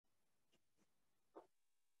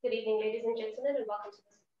Good evening, ladies and gentlemen, and welcome to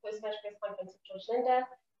this post-match press conference with George Linde.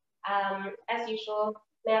 As usual,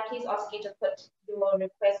 may I please ask you to put your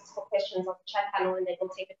requests for questions on the chat panel, and then we'll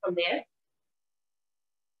take it from there.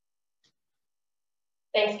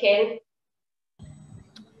 Thanks, Ken.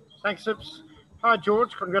 Thanks, Sips. Hi,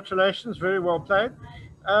 George. Congratulations. Very well played.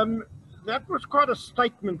 That was quite a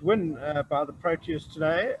statement win by the Proteas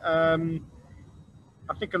today. I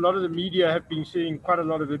think a lot of the media have been seeing quite a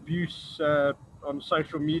lot of abuse on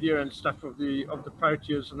social media and stuff of the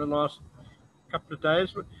Proteas in the last couple of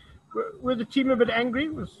days. Were the team a bit angry?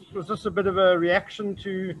 Was this a bit of a reaction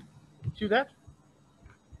to that?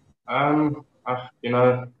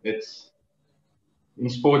 It's in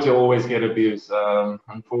sport you always get abuse.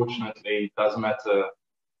 Unfortunately, it doesn't matter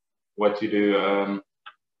what you do.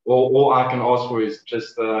 All I can ask for is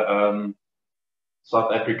just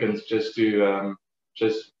South Africans just to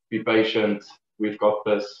just be patient. We've got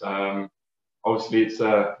this. Obviously, it's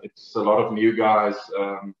a lot of new guys,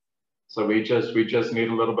 so we just need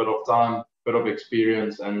a little bit of time, bit of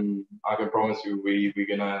experience, and I can promise you we're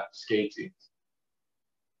gonna skate it.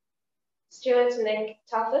 Stuart and then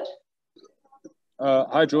Telford.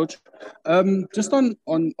 Hi, George. Just on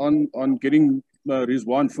getting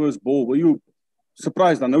Rizwan first ball, were you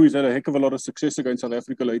surprised? I know he's had a heck of a lot of success against South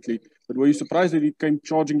Africa lately, but were you surprised that he came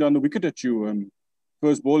charging down the wicket at you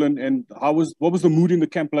first ball? And what was the mood in the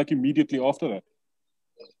camp like immediately after that?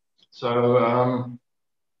 So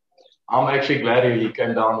I'm actually glad he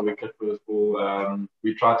came down the wicket first ball.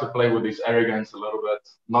 We tried to play with his arrogance a little bit.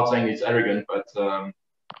 Not saying he's arrogant, but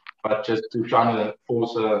just to try to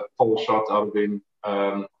force a false shot out of him.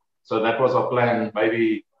 So that was our plan.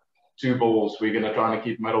 Maybe 2 balls. We're gonna try and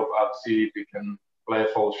keep middle up, see if we can play a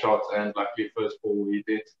false shot. And luckily, first ball he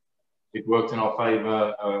did. It worked in our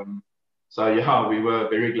favour. So yeah, we were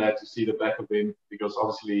very glad to see the back of him because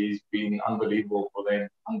obviously he's been unbelievable for them,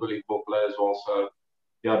 unbelievable player as well. So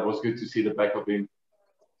yeah, it was good to see the back of him.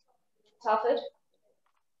 Telford.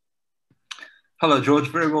 Hello, George.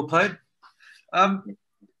 Very well played. Going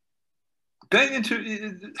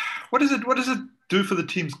into what does it do for the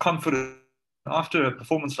team's confidence after a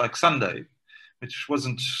performance like Sunday, which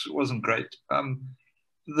wasn't great?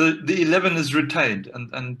 The 11 is retained,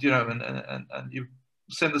 and you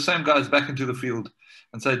send the same guys back into the field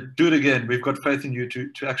and say, do it again. We've got faith in you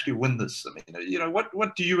to actually win this. I mean,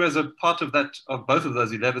 what do you, as a part of that, of both of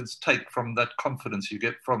those 11s, take from that confidence you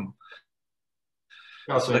get from?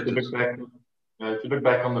 Yeah, so if you look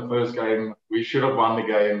back on the first game, we should have won the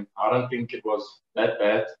game. I don't think it was that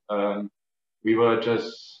bad. We were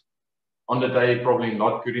just on the day probably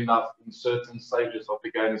not good enough in certain stages of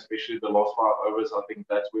the game, especially the last 5 overs. I think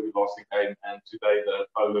that's where we lost the game. And today the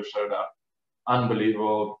bowlers showed up.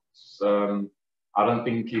 Unbelievable. I don't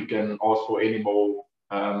think you can ask for any more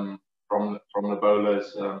from the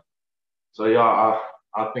bowlers. So yeah,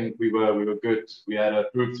 I think we were good. We had a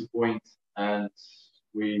proof to point, and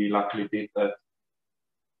we luckily beat that.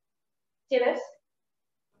 Dennis.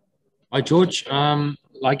 Hi, George.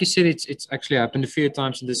 Like you said, it's actually happened a few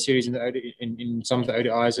times in this series in some of the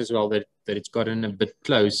ODIs as well that it's gotten a bit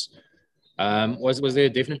close. Was there a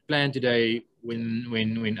definite plan today when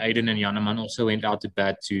Aiden and Janneman also went out to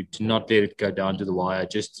bat to not let it go down to the wire,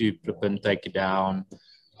 just to flip and take it down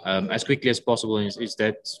as quickly as possible? Is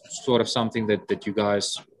that sort of something that you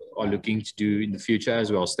guys are looking to do in the future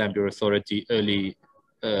as well, stamp your authority early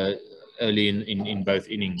in both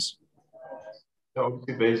innings? Yeah,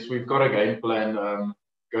 obviously, we've got a game plan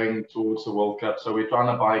going towards the World Cup, so we're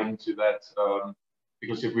trying to buy into that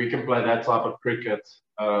because if we can play that type of cricket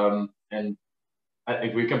and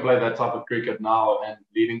if we can play that type of cricket now and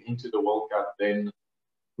leading into the World Cup, then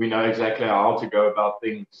we know exactly how to go about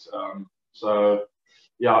things. So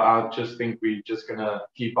yeah, I just think we're just gonna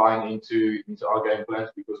keep buying into our game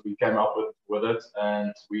plans because we came up with it,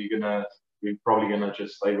 and we're probably gonna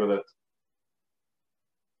just stay with it.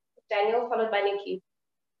 Daniel, followed by Nikki.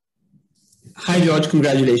 Hi, George.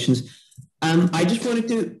 Congratulations. I just wanted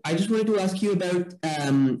to ask you about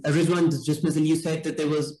Rizwan's dismissal. You said that there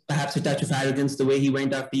was perhaps a touch of arrogance the way he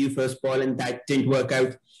went after you first ball, and that didn't work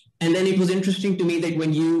out. And then it was interesting to me that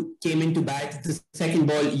when you came into bat, the second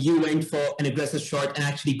ball, you went for an aggressive shot and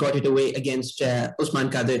actually got it away against Usman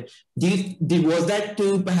Khader. Was that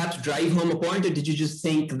to perhaps drive home a point, or did you just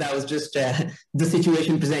think that was just the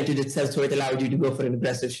situation presented itself, so it allowed you to go for an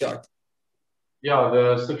aggressive shot? Yeah,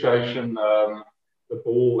 the situation, the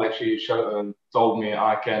ball actually told me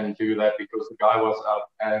I can do that because the guy was up,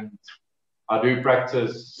 and I do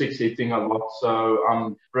practice 6 hitting a lot, so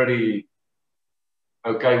I'm pretty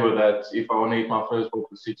okay with that. If I want to hit my first ball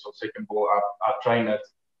for 6 or second ball, I train it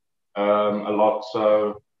a lot.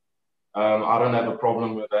 So I don't have a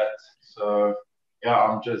problem with that. So yeah,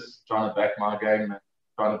 I'm just trying to back my game and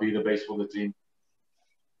trying to be the best for the team.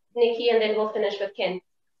 Nikki, and then we'll finish with Ken.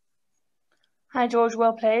 Hi, George.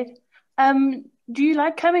 Well played. Do you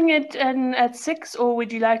like coming in at 6, or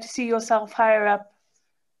would you like to see yourself higher up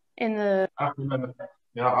in the?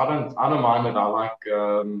 Yeah, I don't mind it. I like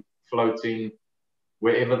floating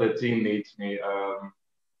wherever the team needs me.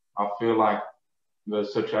 I feel like the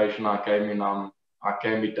situation I came in, I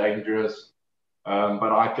can be dangerous,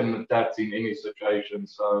 but I can adapt in any situation.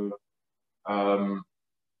 So,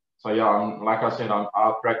 yeah, like I said,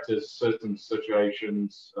 I practice certain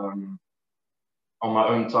situations on my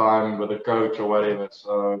own time with a coach or whatever.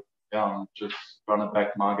 So, yeah, I'm just trying to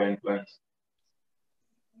back my game plans.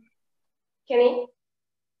 Kenny?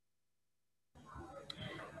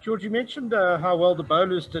 George, you mentioned how well the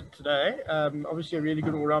bowlers did today. Obviously, a really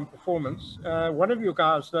good all-round performance. One of your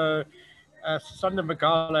guys, though, Sunder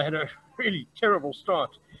Magala, had a really terrible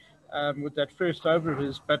start with that first over of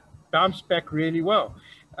his, but bounced back really well.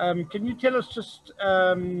 Can you tell us just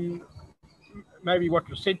maybe what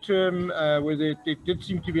was said to him? Whether there did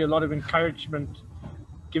seem to be a lot of encouragement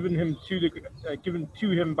given to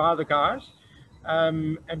him by the guys,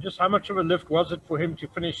 and just how much of a lift was it for him to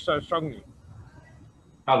finish so strongly?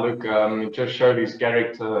 Look, it just showed his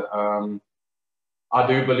character. I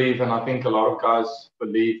do believe, and I think a lot of guys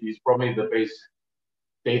believe, he's probably the best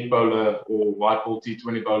dead bowler or white ball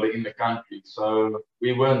T20 bowler in the country. So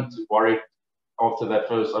we weren't worried after that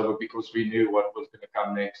first over because we knew what was going to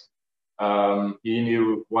come next. He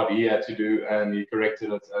knew what he had to do and he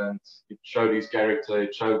corrected it, and it showed his character.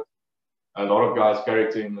 It showed a lot of guys'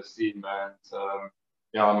 character in this team, and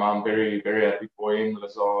yeah, I'm very, very happy for him.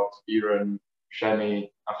 Lazard, Kieran,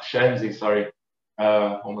 Shamsi, sorry,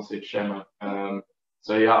 almost said Shama.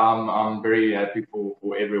 So yeah, I'm very happy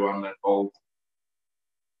for everyone that bowled.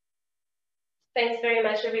 Thanks very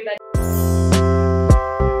much, everybody.